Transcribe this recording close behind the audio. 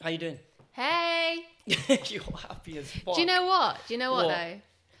How you doing? Hey! You're happy as fuck. Do you know what? What? Though?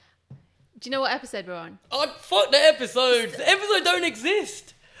 Do you know what episode we're on? Oh, fuck the episodes. The episodes don't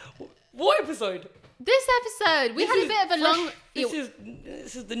exist. What episode? This episode! We had a bit of a long...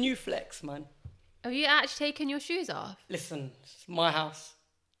 This is the new flex, man. Have you actually taken your shoes off? Listen, it's my house.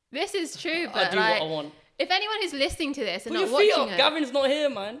 This is true, I but do what I want. if anyone who's listening to this and Put not your feet watching up. it... Gavin's not here,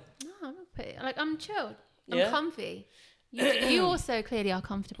 man. No, I'm chilled. I'm Yeah? comfy. You also clearly are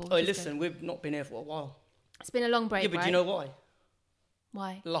comfortable. Oh, which is listen, we've not been here for a while. good. It's been a long break, Yeah, but right? do you know why?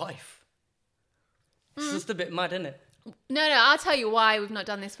 Why? Life. It's just a bit mad, isn't it? No, I'll tell you why we've not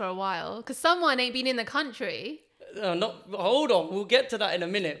done this for a while. Because someone ain't been in the country. Hold on, we'll get to that in a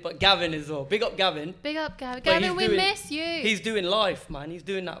minute. But Gavin as well. Big up Gavin. Big up, Gavin. But Gavin, we miss you. He's doing life, man. He's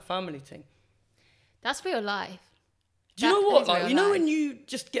doing that family thing. That's real life. Do you know That what? is Like, real you know life. when you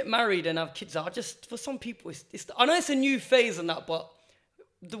just get married and have kids, for some people, I know it's a new phase and that, but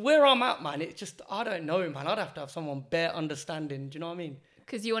where I'm at, man, it's just, I don't know, man. I'd have to have someone bare understanding. Do you know what I mean?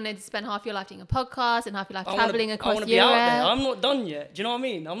 Because you wanted to spend half your life doing a podcast and half your life I traveling across want to Europe. be out there. I'm not done yet. Do you know what I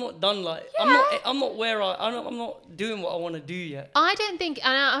mean? I'm not done. Like, I'm not where I'm not doing what I want to do yet. I don't think,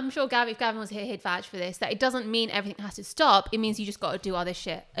 and I'm sure if Gavin was here, he'd vouch for this, that it doesn't mean everything has to stop. It means you just got to do other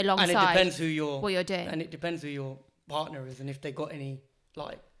shit alongside And it depends what you're doing. And it depends who your partner is and if they got any,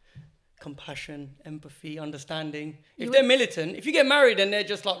 like, compassion, empathy, understanding. If they're militant, if you get married and they're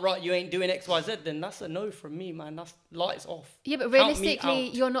just like, right, you ain't doing X, Y, Z, then that's a no from me, man. That's lights off. Yeah, but Count me realistically,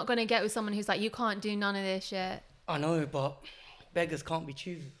 out. you're not going to get with someone who's like, you can't do none of this shit. I know, but beggars can't be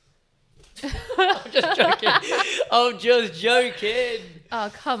choosers. I'm just joking. I'm just joking.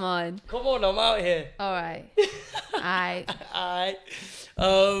 Oh, come on. Come on, I'm out here. All right. Alright. Alright.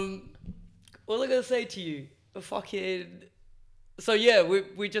 What was I gonna say to you? So yeah,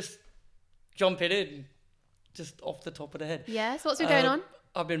 we just jumping in, just off the top of the head. Yes, what's been going on?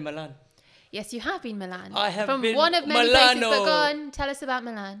 I've been Milan. Yes, you have been Milan. I have From been one of many places, but Milano. go on, tell us about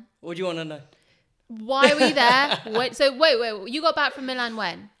Milan. What do you want to know? Why were you there? Wait, you got back from Milan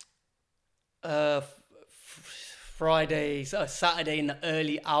when? Friday, Saturday in the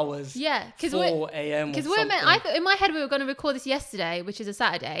early hours. Yeah, 4 a.m. Because or I thought in my head we were going to record this yesterday, which is a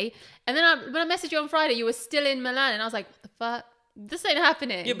Saturday, and then when I messaged you on Friday, you were still in Milan, and I was like, what the fuck? This ain't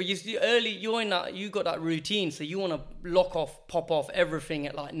happening. Yeah, but you're in that, you got that routine, so you want to pop off everything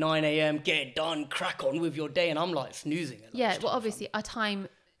at like 9 a.m., get it done, crack on with your day, and I'm like snoozing at Yeah, lunchtime, well, obviously our timing's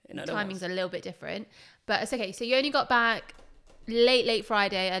that's- a little bit different, but it's okay. So you only got back late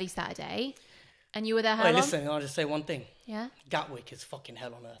Friday, early Saturday, and you were there how long? Listen, I'll just say one thing. Yeah. Gatwick is fucking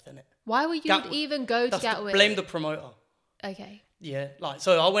hell on earth, isn't it? Why would you even go to Gatwick? Blame the promoter. Okay. Yeah, like,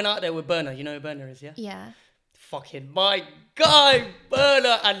 so I went out there with Berna. You know who Berna is, yeah? Yeah. Fucking my guy,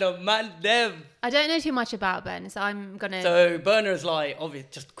 Berna, and the man them. I don't know too much about Ben, so I'm gonna. So Berna is like, obviously,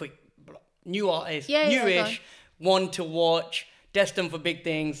 just quick, new artist, newish, one to watch, destined for big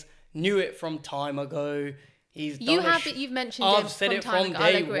things. Knew it from time ago. You've mentioned. I've said it from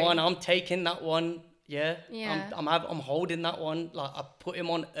day agree. one. I'm taking that one. Yeah. Yeah. I'm holding that one. Like, I put him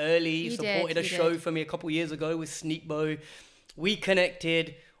on early. He supported a show for me a couple years ago with Sneakbo. We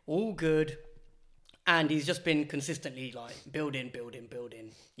connected. All good. And he's just been consistently like building.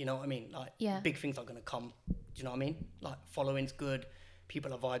 You know what I mean? Like, big things are gonna come. Do you know what I mean? Like, following's good.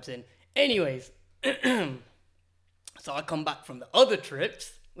 People are vibes in. Anyways, so I come back from the other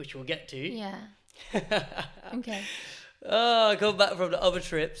trips, which we'll get to. Yeah. Okay. I come back from the other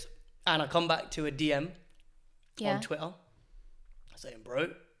trips, and I come back to a DM on Twitter saying,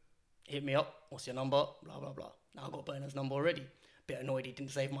 bro, hit me up. What's your number? Blah, blah, blah. Now I got Berna's number already. Bit annoyed he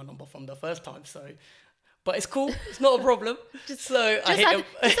didn't save my number from the first time, so... But it's cool. It's not a problem. Just to throw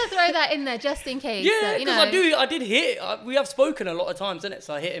that in there, just in case. Yeah, because I did hit... we have spoken a lot of times, innit?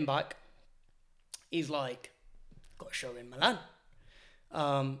 So I hit him back. He's like, got a show in Milan.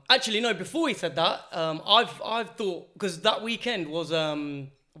 Actually, no, before he said that, I've thought... Because that weekend was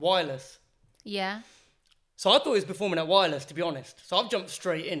Wireless. Yeah. So I thought he was performing at Wireless, to be honest. So I've jumped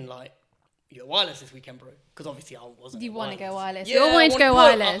straight in, like... You're Wireless this weekend, bro. Because obviously I wasn't. You want to go Wireless. Yeah, you all wanted to go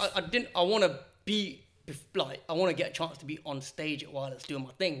Wireless. I want to be, like, I want to get a chance to be on stage at Wireless doing my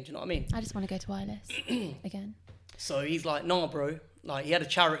thing. Do you know what I mean? I just want to go to Wireless again. So he's like, nah, bro. Like, he had a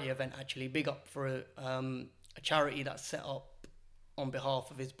charity event, actually. Big up for a charity that's set up on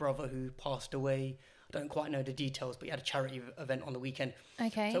behalf of his brother who passed away. I don't quite know the details, but he had a charity event on the weekend.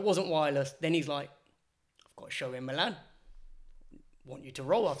 Okay. So it wasn't Wireless. Then he's like, I've got a show in Milan. Want you to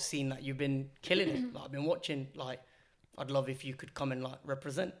roll. I've seen that you've been killing it. Like, I've been watching. Like, I'd love if you could come and like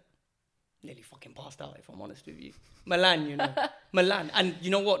represent. Nearly fucking passed out, if I'm honest with you. Milan, you know. Milan. And you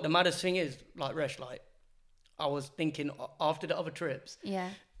know what? The maddest thing is, like, Resh, like, I was thinking after the other trips. Yeah.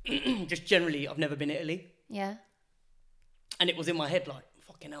 just generally, I've never been to Italy. Yeah. And it was in my head like,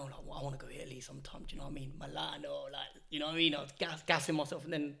 fucking hell, like, well, I want to go to Italy sometime. Do you know what I mean? Milan, or like, you know what I mean? I was gassing myself,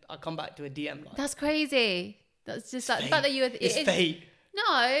 and then I come back to a DM like, that's crazy. That's just like the fact that you. It's fate.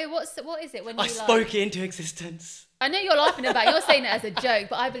 No, what is it when you I spoke it into existence. I know you're laughing about it. You're saying it as a joke,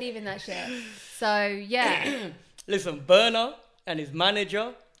 but I believe in that shit. So yeah. Listen, Berna and his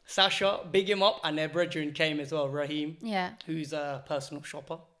manager Sasha, big him up, and their brethren came as well, Raheem. Yeah. Who's a personal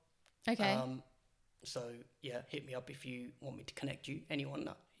shopper. Okay. So yeah, hit me up if you want me to connect you. Anyone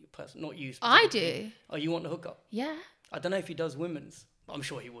that person, not you. I do. Oh, you want the hookup? Yeah. I don't know if he does women's, but I'm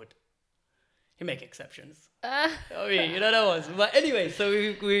sure he would. He'll make exceptions. I mean, you know that was. But anyway,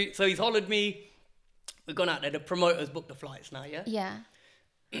 so so he's hollered me. We've gone out there. The promoters booked the flights now, yeah? Yeah.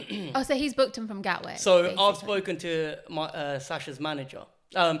 Oh, so he's booked him from Gatwick. So basically. I've spoken to my Sasha's manager,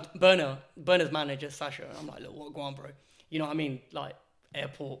 Berna's manager, Sasha. And I'm like, look, what, go on, bro? You know what I mean? Like,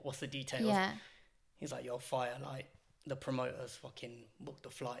 airport, what's the details? Yeah. He's like, yo, fire. Like, the promoters fucking booked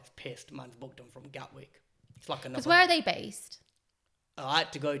the flights, pissed. Man's booked them from Gatwick. It's like another. Because where are they based? I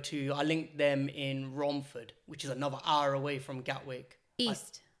had to go to, I linked them in Romford, which is another hour away from Gatwick.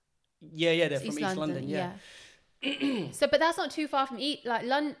 East. Yeah, they're from East London, yeah. So, but that's not too far from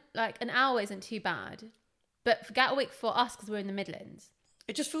London. Like an hour isn't too bad, but for Gatwick for us because we're in the Midlands.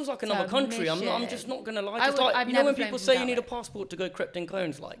 It just feels like another country. I'm just not gonna lie. Just I've you know when flown people from say Gatwick. you need a passport to go Krypton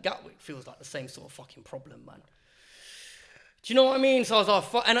Cones, like Gatwick feels like the same sort of fucking problem, man. Do you know what I mean? So I was like,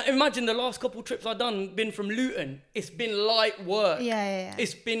 fuck. And I imagine the last couple trips I've done been from Luton. It's been light work. Yeah.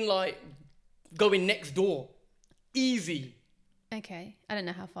 It's been like going next door, easy. Okay, I don't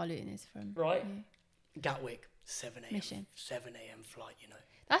know how far Luton is from. Right. Yeah. Gatwick, 7 a.m. Mission. 7 a.m. flight, you know.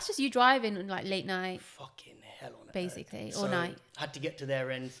 That's just you driving on like late night. Fucking hell on basically, earth. all night. Had to get to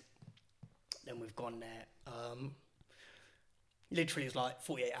their ends. Then we've gone there. Literally, it's like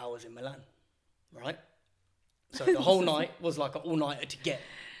 48 hours in Milan, right? So the whole night was like an all-nighter to get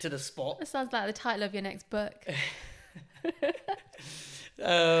to the spot. That sounds like the title of your next book.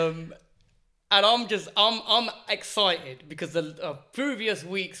 And I'm excited because the previous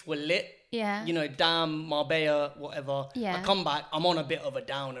weeks were lit. Yeah. You know, damn, Marbella, whatever. Yeah. I come back, I'm on a bit of a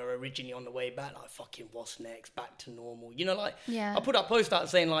downer originally on the way back, like fucking what's next, back to normal. You know, like, yeah. I put that post out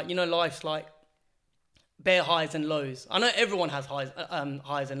saying like, you know, life's like bare highs and lows. I know everyone has highs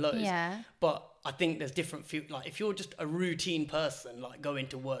and lows. Yeah. But I think there's different, like if you're just a routine person, like going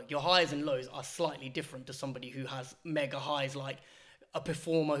to work, your highs and lows are slightly different to somebody who has mega highs, like a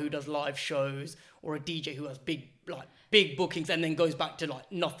performer who does live shows or a DJ who has big bookings and then goes back to like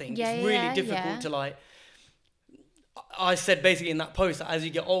nothing. Yeah, it's really difficult to like. I said basically in that post that as you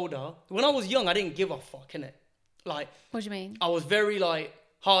get older, when I was young, I didn't give a fuck, innit? Like, what do you mean? I was very like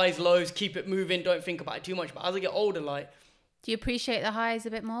highs, lows, keep it moving, don't think about it too much. But as I get older, like, do you appreciate the highs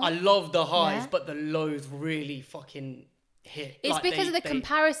a bit more? I love the highs, but the lows really fucking hit. It's like because of the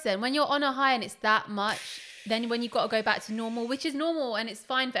comparison. When you're on a high and it's that much, then when you've got to go back to normal, which is normal and it's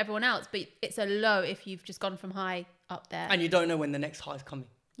fine for everyone else, but it's a low if you've just gone from high up there. And you don't know when the next high is coming.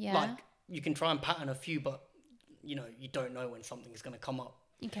 Yeah. Like, you can try and pattern a few, but, you know, you don't know when something is going to come up.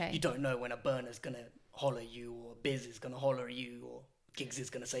 Okay. You don't know when a burner's going to holler you or Biz is going to holler at you or Giggs is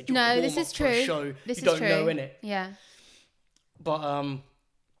going to say, no, this is true. Show. This you is don't know, innit? Yeah. But,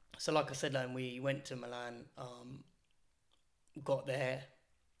 so like I said, we went to Milan, got there,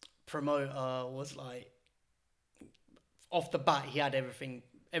 promoter was like, off the bat, he had everything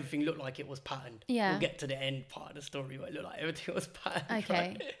looked like it was patterned. Yeah. We'll get to the end part of the story where it looked like everything was patterned.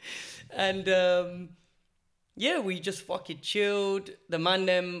 Okay. Right? And, yeah, we just fucking chilled. The man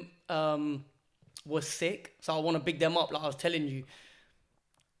them was sick, so I want to big them up. Like I was telling you,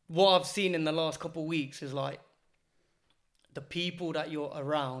 what I've seen in the last couple of weeks is like the people that you're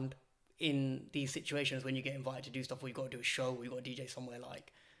around in these situations when you get invited to do stuff, or you got to do a show, or you got to DJ somewhere.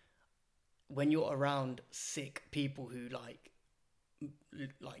 Like when you're around sick people who like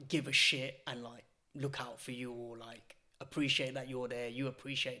give a shit and like look out for you, or like appreciate that you're there, you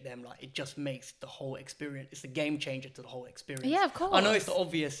appreciate them, like it just makes the whole experience, it's a game changer to the whole experience. Yeah, of course. I know it's the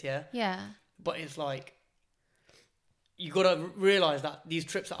obvious, yeah, but it's like you gotta realize that these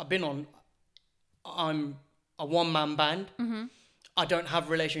trips that I've been on, I'm a one-man band. Mm-hmm. I don't have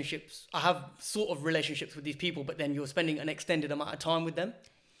relationships. I have sort of relationships with these people, but then you're spending an extended amount of time with them.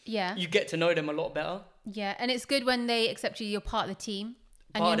 Yeah, you get to know them a lot better. Yeah, and it's good when they accept you're part of the team.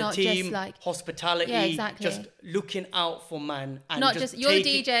 And Part you're of the not team, just like hospitality, yeah, exactly. just looking out for man, and not just you're the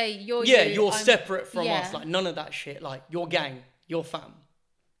DJ, you're you're separate from yeah. us, like none of that shit, like your gang, your fam,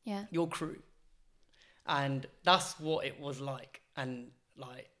 yeah, your crew, and that's what it was like, and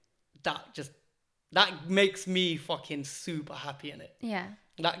like that makes me fucking super happy in it. Yeah,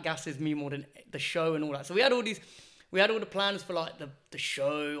 That gasses me more than the show and all that. So we had all the plans for like the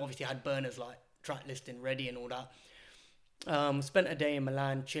show. Obviously, I had Berna's like track listing ready and all that. Spent a day in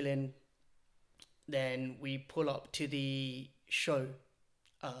Milan chilling. Then we pull up to the show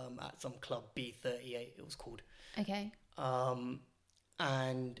at some club, B38 it was called. Okay.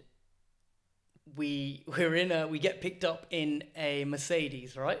 And we get picked up in a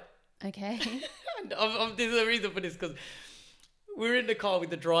Mercedes, right? Okay. And there's a reason for this, because we're in the car with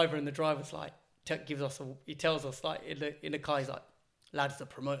the driver, and the driver's like he tells us like in the car, he's like, lads, the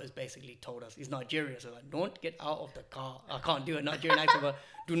promoters basically told us, he's Nigerian, so like, don't get out of the car. I can't do a Nigerian accent, but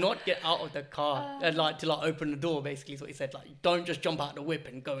do not get out of the car and like to like open the door, basically is what he said. Like, don't just jump out the whip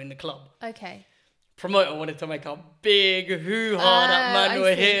and go in the club. Okay. Promoter wanted to make a big hoo-ha that man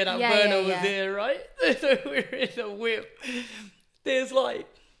were here, that Berna was here, right? So we're in the whip. There's like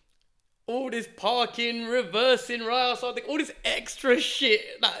all this parking, reversing right outside, all this extra shit.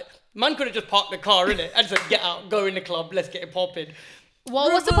 Like, man could have just parked the car in it and said, get out, go in the club, let's get it popping.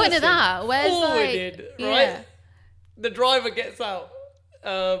 Well, what's the point of that? Where's forwarded, like, right? Yeah. The driver gets out,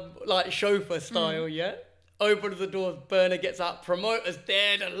 like chauffeur style, yeah? Opens the doors, Berna gets out, promoters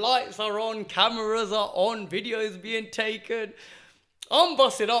there, the lights are on, cameras are on, videos being taken. I'm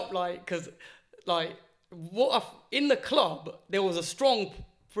busted up, like, because, like, in the club, there was a strong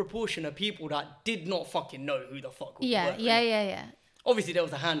proportion of people that did not fucking know who the fuck was Yeah. Obviously, there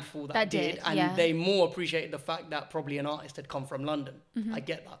was a handful that did, and they more appreciated the fact that probably an artist had come from London. I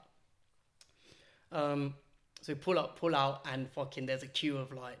get that. So pull out, and fucking there's a queue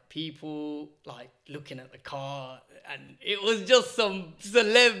of like people like looking at the car, and it was just some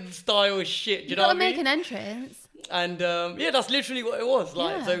celeb style shit. You know what I mean? You gotta make an entrance. And that's literally what it was.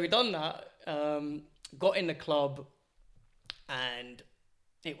 Like, so we done that, got in the club, and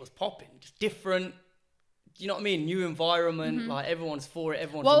it was popping, just different. You know what I mean? New environment, like everyone's for it.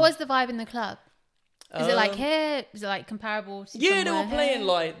 What was the vibe in the club? Is it like here? Is it like comparable to they were playing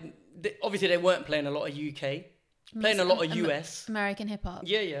like, obviously they weren't playing a lot of UK, playing a lot of US. American hip hop.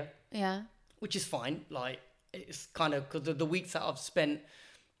 Yeah. Which is fine. Like, it's kind of, because the weeks that I've spent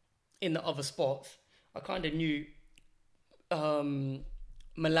in the other spots, I kind of knew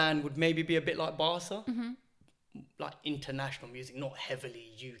Milan would maybe be a bit like Barca. Like international music, not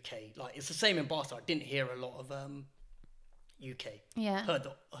heavily UK. Like, it's the same in Barca. I didn't hear a lot of UK. Yeah.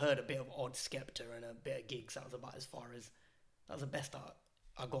 Heard a bit of odd Skepta and a bit of gigs. That was about as far as, that was the best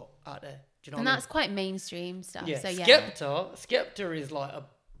I got out there. Do you know and what I mean? that's quite mainstream stuff. Yeah. So Skepta is like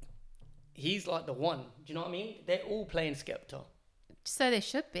he's like the one. Do you know what I mean? They're all playing Skepta. So they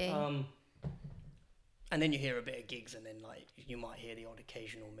should be. And then you hear a bit of gigs, and then like you might hear the odd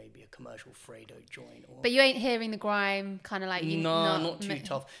occasional, maybe a commercial Fredo joint. But you ain't hearing the grime, kind of like you. No, not too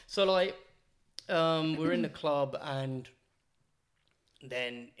tough. So like, we're in the club, and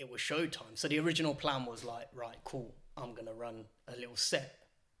then it was showtime. So the original plan was like, right, cool, I'm gonna run a little set.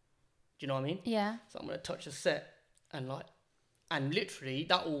 Do you know what I mean? Yeah. So I'm gonna touch a set, and literally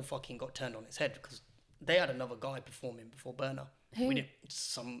that all fucking got turned on its head, because they had another guy performing before Berna. Who? We did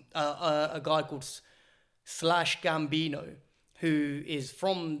a guy called Slash Gambino, who is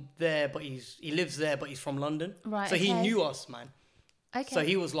from there, but he lives there, but he's from London. Right. So he knew us, man. Okay. So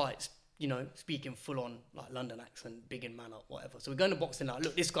he was like, you know, speaking full on like London accent, big in manner, whatever. So we're going to boxing like,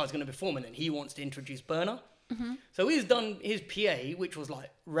 look, this guy's going to perform, and then he wants to introduce Berna. So he's done his PA, which was like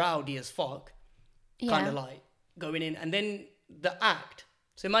rowdy as fuck, kind of like going in, and then the act.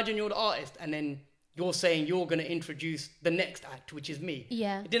 So imagine you're the artist, and then you're saying you're going to introduce the next act, which is me.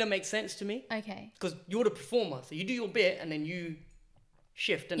 Yeah. It didn't make sense to me. Okay. Because you're the performer. So you do your bit, and then you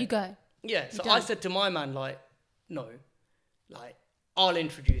shift. You go. Yeah. So I said to my man, like, no, like, I'll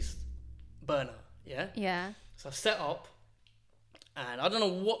introduce Berna. Yeah. Yeah. So I set up, and I don't know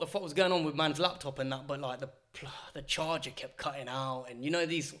what the fuck was going on with man's laptop and that, but like the charger kept cutting out, and you know,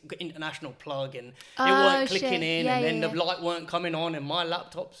 these international plug, and it weren't clicking in, and then the light weren't coming on, and my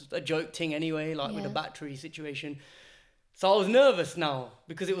laptop's a joke thing anyway, like with the battery situation. So I was nervous now,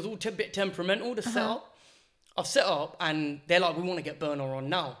 because it was all a bit temperamental, the setup. I've set up, and they're like, we want to get Berna on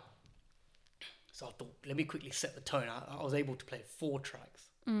now. So I thought, let me quickly set the tone. I was able to play 4 tracks.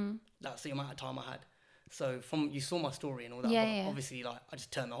 That's the amount of time I had. So you saw my story and all that, but obviously, like, I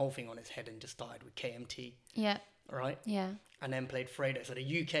just turned the whole thing on its head and just started with KMT. Yeah. Right? Yeah. And then played Fredo. So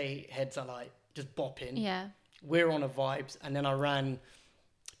the UK heads are like just bopping. Yeah. We're on a vibes, and then I ran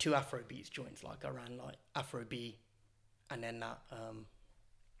 2 Afrobeats joints. Like, I ran like Afrobeat, and then that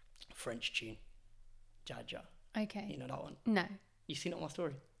French tune, Jaja. Okay. You know that one? No. You seen it on my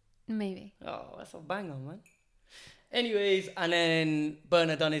story? Maybe. Oh, that's a banger, man. Anyways, and then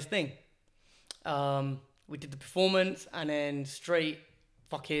Berna done his thing. We did the performance, and then straight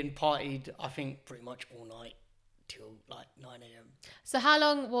fucking partied, I think, pretty much all night till like 9 a.m. So how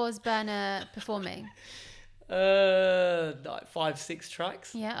long was Berna performing? Like 5-6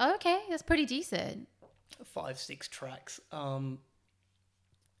 tracks. Yeah. Oh, okay, that's pretty decent. 5-6 tracks. And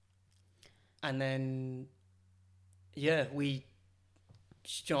then, yeah, do you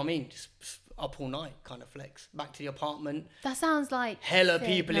know what I mean? Just up all night, kind of flex. Back to the apartment. That sounds like hella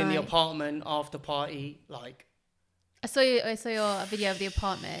people in the apartment after party. Like, I saw your video of the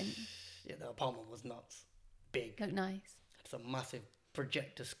apartment. Yeah, the apartment was nuts. Big. Looked nice. It's a massive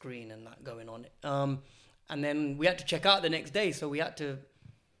projector screen and that going on. And then we had to check out the next day, so we had to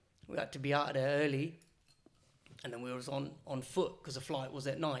be out of there early. And then we was on foot because the flight was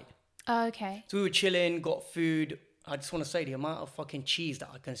at night. Oh, okay. So we were chilling, got food. I just want to say the amount of fucking cheese that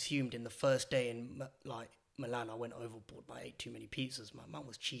I consumed in the first day in like Milan, I went overboard. I ate too many pizzas. Man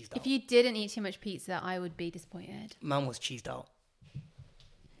was cheesed out. If you didn't eat too much pizza, I would be disappointed. Man was cheesed out.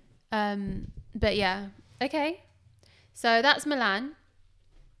 But yeah, okay. So that's Milan.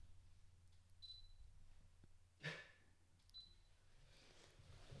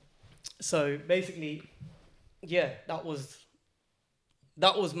 So basically, yeah, that was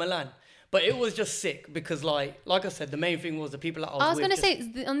Milan. But it was just sick because, like I said, the main thing was the people that I was with. I was going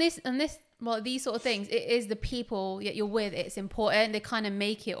to say, on this, well, these sort of things, it is the people that you're with. It's important. They kind of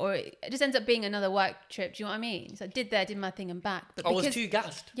make it, or it just ends up being another work trip. Do you know what I mean? So I did my thing and back. But I was too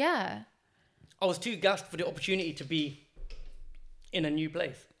gassed. Yeah. I was too gassed for the opportunity to be in a new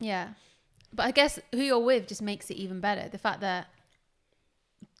place. Yeah. But I guess who you're with just makes it even better. The fact that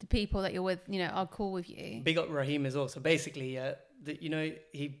the people that you're with, are cool with you. Big up Raheem as well. So basically,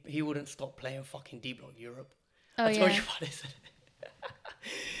 he wouldn't stop playing fucking D-Block Europe. Oh, I told you about this.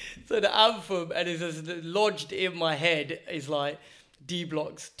 So the anthem, and it's just lodged in my head, is like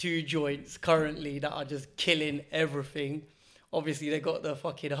D-Block's 2 joints currently that are just killing everything. Obviously, they got the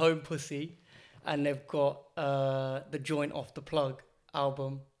fucking Home Pussy, and they've got the joint Off the Plug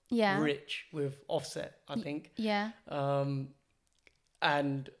album. Yeah. Rich with Offset, I think. Yeah.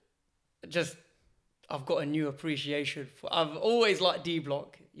 And just, I've got a new appreciation for. I've always liked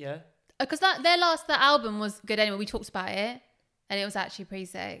D-Block, yeah. Because that album was good anyway. We talked about it, and it was actually pretty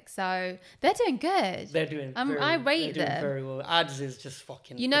sick. So they're doing good. They're doing. I rate them very well. Ads is just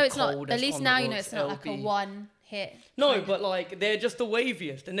fucking. It's not. At least now it's not like a one hit. No, but like they're just the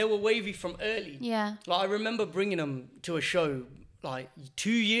waviest, and they were wavy from early. Yeah. Like I remember bringing them to a show like 2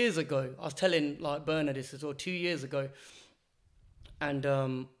 years ago. I was telling like Berna this as well 2 years ago,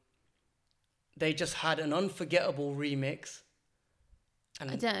 and they just had an unforgettable remix. And,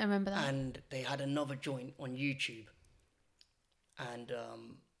 I don't remember that. And they had another joint on YouTube, and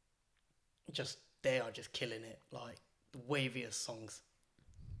they are just killing it, like the waviest songs.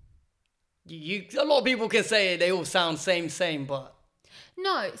 A lot of people can say they all sound same, but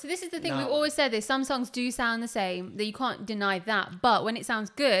no. So this is the thing, we've always said this. Some songs do sound the same. That you can't deny that. But when it sounds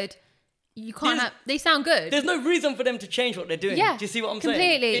good, you can't. They sound good. There's no reason for them to change what they're doing. Yeah, do you see what I'm completely.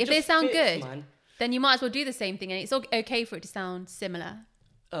 saying? Completely. If they sound good, man, then you might as well do the same thing, and it's okay for it to sound similar.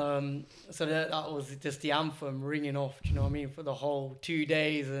 So that was just the anthem ringing off. Do you know what I mean? For the whole 2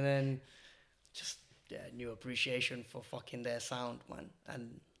 days, and then just new appreciation for fucking their sound, man.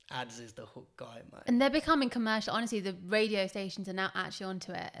 And Ads is the hook guy, man. And they're becoming commercial. Honestly, the radio stations are now actually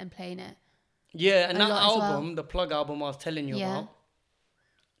onto it and playing it. Yeah, and that album, the Plug album I was telling you about,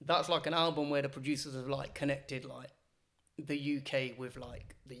 that's like an album where the producers have like connected like the UK with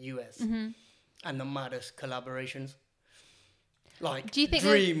like the US and the maddest collaborations. Like, do you think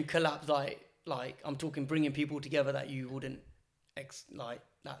dream collabs, like I'm talking bringing people together that you wouldn't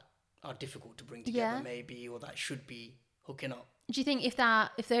that are difficult to bring together maybe, or that should be hooking up. Do you think if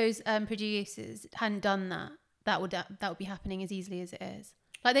those producers hadn't done that would be happening as easily as it is?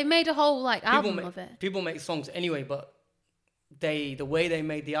 Like they've made a whole like album of it. People make songs anyway, but the way they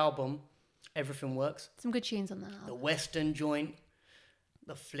made the album, everything works. Some good tunes on that album. The Western joint,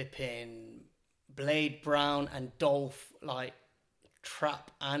 the flipping Blade Brown and Dolph like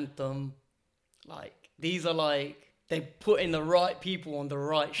trap anthem, like these are like they put in the right people on the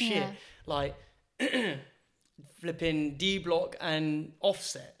right shit, like flipping D-Block and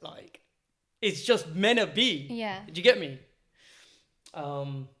Offset, like it's just meant to be. Yeah. Did you get me?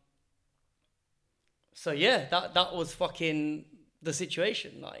 So yeah, that was fucking the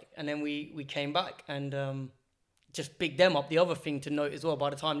situation, like, and then we came back and just big them up. The other thing to note as well,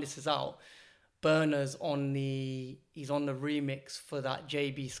 by the time this is out, Berna's on the remix for that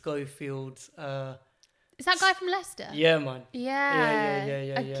JB Schofield's. Is that guy from Leicester? Yeah, man.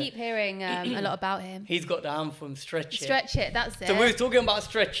 Yeah. I keep hearing a lot about him. He's got the anthem Stretch It. Stretch It, that's it. So we were talking about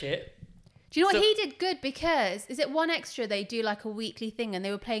Stretch It. Do you know what he did good? Because is it One Extra? They do like a weekly thing, and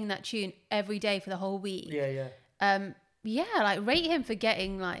they were playing that tune every day for the whole week. Yeah. Yeah, like rate him for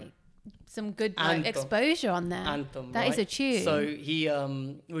getting like some good like, exposure on there. Anthem. That is a tune. So he,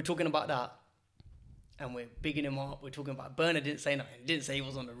 we were talking about that, and we're bigging him up. We're talking about Berna didn't say nothing. He didn't say he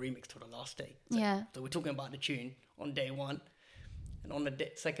was on the remix till the last day. So we're talking about the tune on day one, and on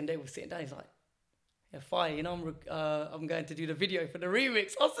the second day we're sitting down. He's like, "Yeah, fine. You know, I'm going to do the video for the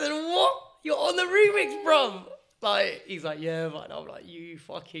remix." I said, "What? You're on the remix, bruv?" Like, he's like, "Yeah, man." I'm like, "You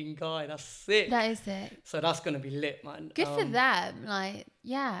fucking guy, that's sick." That is sick. So that's gonna be lit, man. Good for them. Like,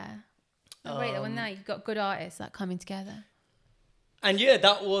 yeah. I rate that one now. You've got good artists like coming together. And yeah,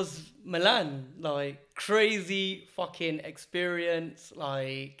 that was Milan. Like, crazy fucking experience.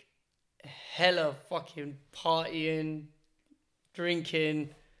 Like, hella fucking partying,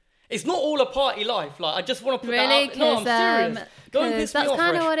 drinking. It's not all a party life. Like, I just want to put that out. No, I'm serious. Don't piss me off. That's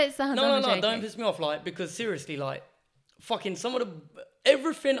kind of what it sounds like. No, don't piss me off. Like, because seriously, like, fucking some of the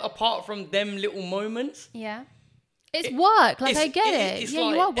everything apart from them little moments. Yeah. It's work. Like, I get it. It's yeah,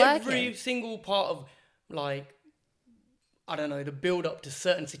 like you are working. every single part of, like, I don't know, the build up to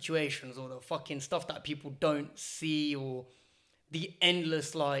certain situations, or the fucking stuff that people don't see, or the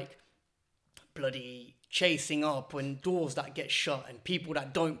endless, like, bloody chasing up and doors that get shut and people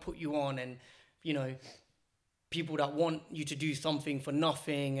that don't put you on, and, you know, people that want you to do something for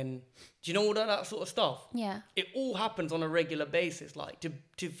nothing, and do you know all that sort of stuff? Yeah. It all happens on a regular basis. Like,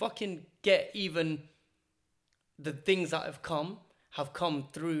 to fucking get even the things that have come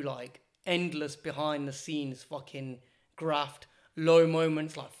through, like, endless behind the scenes fucking graft, low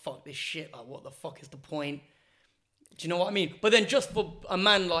moments, like, fuck this shit, like, what the fuck is the point? Do you know what I mean? But then just for a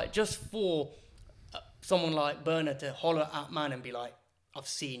man, like, just for someone like Berna to holler at man and be like, "I've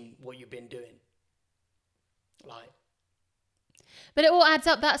seen what you've been doing." Like, but it all adds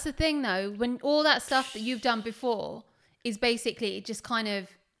up. That's the thing, though. When all that stuff that you've done before is basically, it just kind of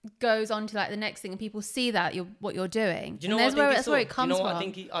goes on to like the next thing, and people see that what you're doing. Do you know and that's where it comes from. I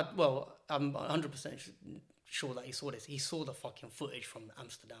think I'm 100% sure that he saw this. He saw the fucking footage from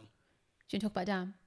Amsterdam. Do you want to talk about Damn?